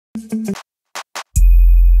Hello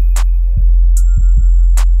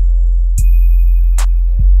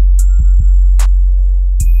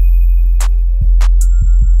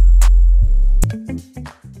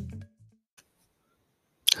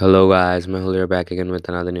guys, Mehul here back again with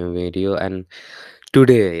another new video, and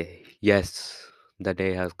today, yes, the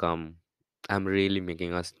day has come. I'm really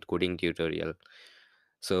making a coding tutorial.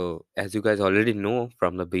 So as you guys already know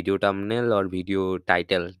from the video thumbnail or video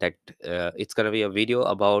title that it's gonna be a video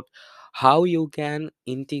about how you can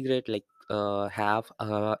integrate have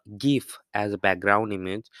a GIF as a background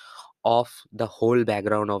image of the whole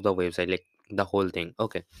background of the website, like the whole thing.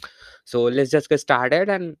 Okay, so let's just get started,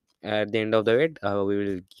 and at the end of the way we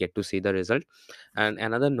will get to see the result. And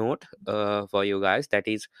another note for you guys, that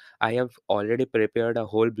is, I have already prepared a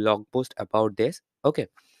whole blog post about this. Okay,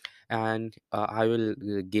 and I will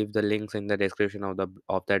give the links in the description of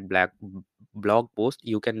that black blog post.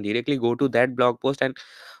 You can directly go to that blog post and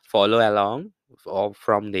follow along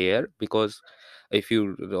from there, because if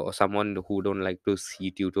you someone who don't like to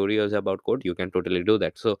see tutorials about code, you can totally do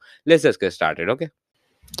that. So let's just get started. Okay,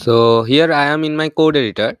 so here I am in my code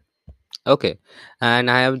editor. Okay, and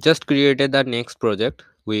I have just created the next project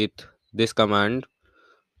with this command.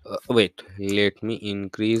 Wait, let me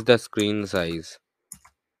increase the screen size,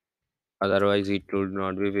 otherwise it would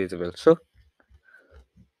not be visible. So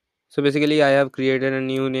basically I have created a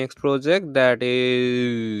new next project, that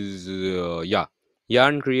is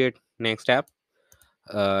yarn create next app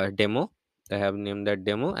demo. I have named that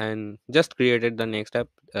demo and just created the next app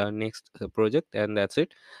next project, and that's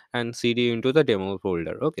it, and cd into the demo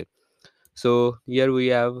folder. Okay, so here we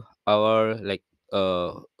have our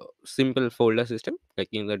uh simple folder system. Like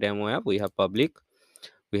in the demo app, we have public,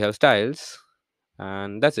 we have styles,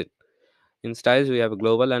 and that's it. In styles we have a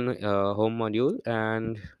global and home module.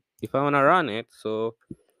 And if I want to run it, so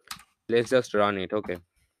let's just run it. Okay,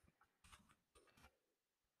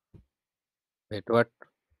 wait, what?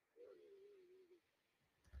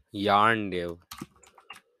 Yarn dev.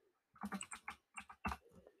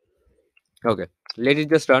 Okay, let it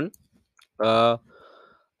just run. uh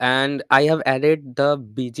and I have added the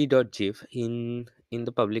bg.gif in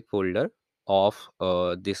the public folder of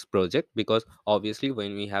this project, because obviously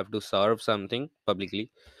when we have to serve something publicly,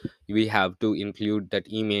 we have to include that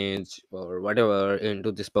image or whatever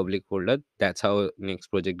into this public folder. That's how next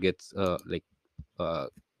project gets uh,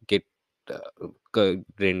 get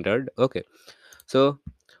rendered. Okay, so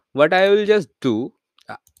what I will just do,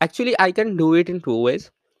 actually I can do it in two ways.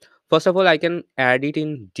 First of all, I can add it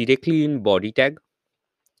in directly in body tag.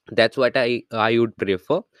 That's what I would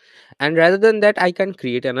prefer. And rather than that, I can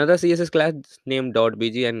create another css class named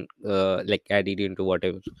 .bg and add it into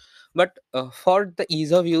whatever. But for the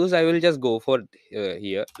ease of use, I will just go for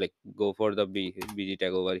here, like go for the bg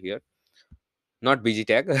tag over here, not bg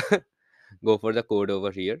tag. Go for the code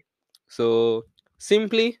over here. So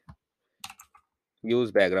simply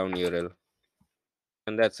use background url,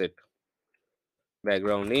 and that's it.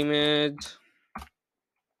 Background image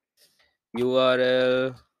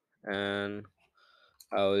url, and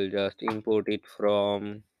I will just import it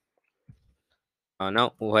from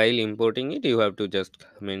now while importing it, you have to just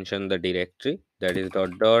mention the directory, that is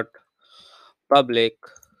dot dot public,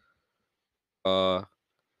 uh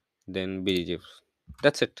then bgif.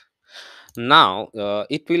 That's it. Now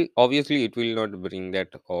it will obviously, it will not bring that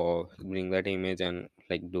or bring that image and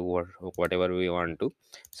like do whatever we want to.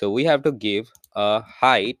 So we have to give a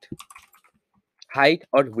height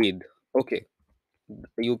or width. Okay,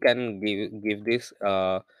 you can give this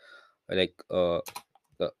like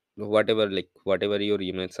whatever, like whatever your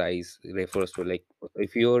image size refers to. Like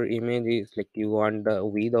if your image is like, you want the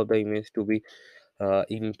width of the image to be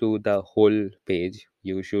into the whole page,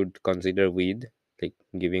 you should consider width, like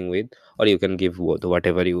giving width, or you can give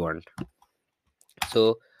whatever you want.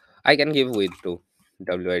 So I can give width to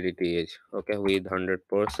width. Okay, with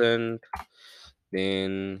 100%.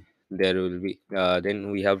 Then there will be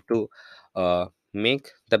then we have to make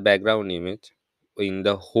the background image in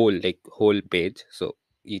the whole, like whole page. So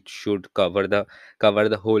it should cover the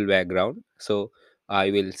whole background. So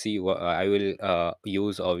I will see what I will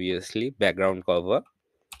use, obviously background cover,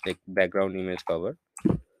 like background image cover.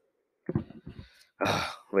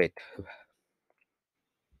 Wait.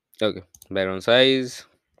 Okay, background size,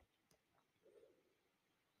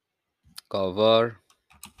 cover.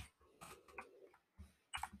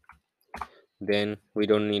 Then we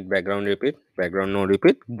don't need background repeat, background no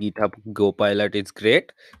repeat. GitHub Go Pilot is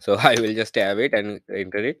great. So I will just tab it and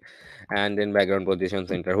enter it. And then background position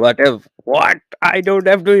center. What? I don't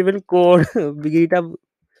have to even code. GitHub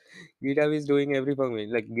is doing everything for me.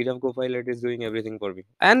 Like GitHub Copilot is doing everything for me.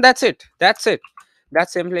 And that's it. That's it.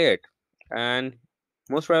 That's simply it. And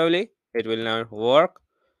most probably it will not work.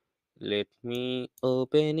 Let me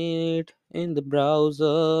open it in the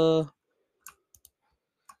browser.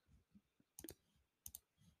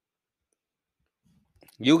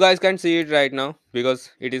 You guys can see it right now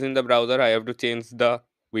because it is in the browser. I have to change the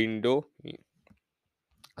window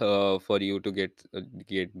for you to get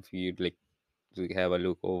you like to have a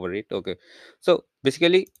look over it. Okay, so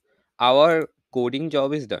basically our coding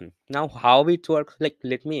job is done. Now how it works, like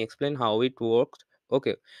let me explain how it works.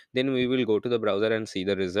 Okay, then we will go to the browser and see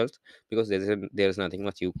the results, because there's nothing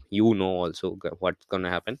much you know also what's gonna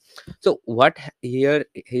happen. So what here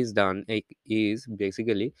is done, like, is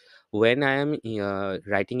basically when I am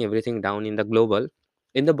writing everything down in the global,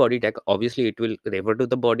 in the body tag, obviously it will refer to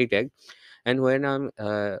the body tag. And when I'm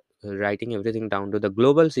writing everything down to the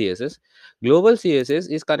global css, global css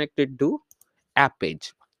is connected to app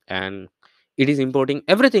page, and it is importing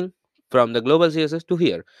everything from the global css to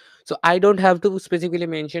here. So I don't have to specifically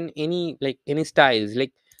mention any, like, any styles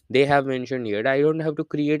like they have mentioned here. I don't have to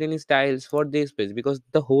create any styles for this page because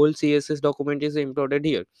the whole css document is imported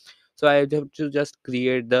here. So I have to just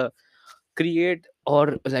create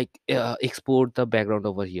or like export the background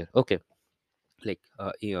over here. Okay, like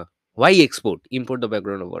yeah, why export, import the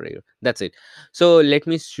background over here, that's it. So let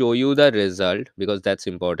me show you the result because that's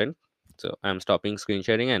important. So I'm stopping screen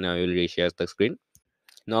sharing and I will reshare the screen.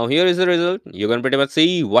 Now here is the result. You can pretty much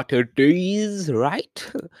see what it is,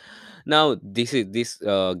 right? Now this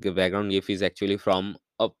background gif is actually from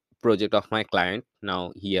a project of my client.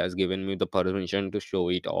 Now he has given me the permission to show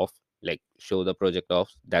it off, like show the project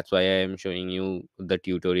off. That's why I am showing you the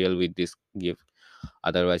tutorial with this gif.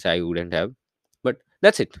 Otherwise I wouldn't have. But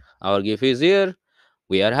that's it, our gif is here.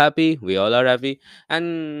 We are happy, we all are happy.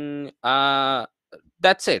 And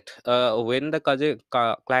that's it. When the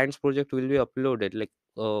client's project will be uploaded, like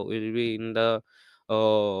will be in the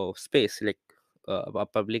space, like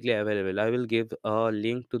publicly available, I will give a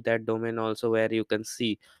link to that domain also where you can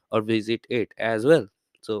see or visit it as well.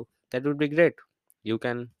 So that would be great. You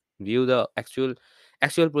can view the actual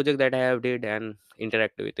project that I have did and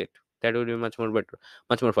interact with it. That would be much more better,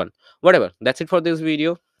 much more fun. Whatever, that's it for this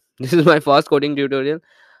video. This is my first coding tutorial.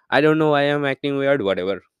 I don't know why I'm acting weird,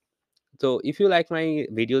 whatever. So if you like my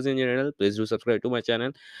videos in general, please do subscribe to my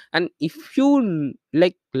channel. And if you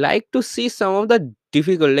like to see some of the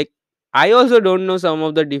difficult, like, I also don't know some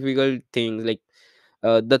of the difficult things, like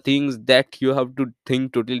the things that you have to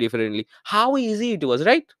think totally differently, how easy it was,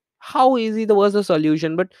 right? How easy was the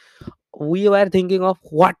solution, but we were thinking of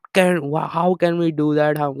how can we do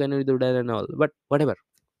that, how can we do that and all. But whatever,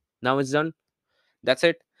 now it's done. That's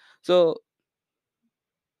it. So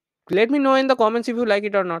let me know in the comments if you like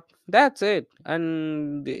it or not. That's it.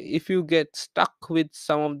 And if you get stuck with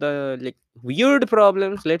some of the like weird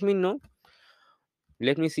problems, let me know.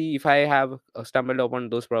 Let me see if I have stumbled upon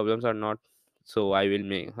those problems or not. So I will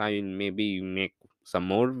maybe make some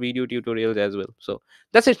more video tutorials as well. So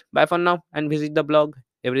that's it. Bye for now, and visit the blog.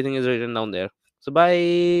 Everything is written down there. So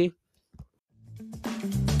bye.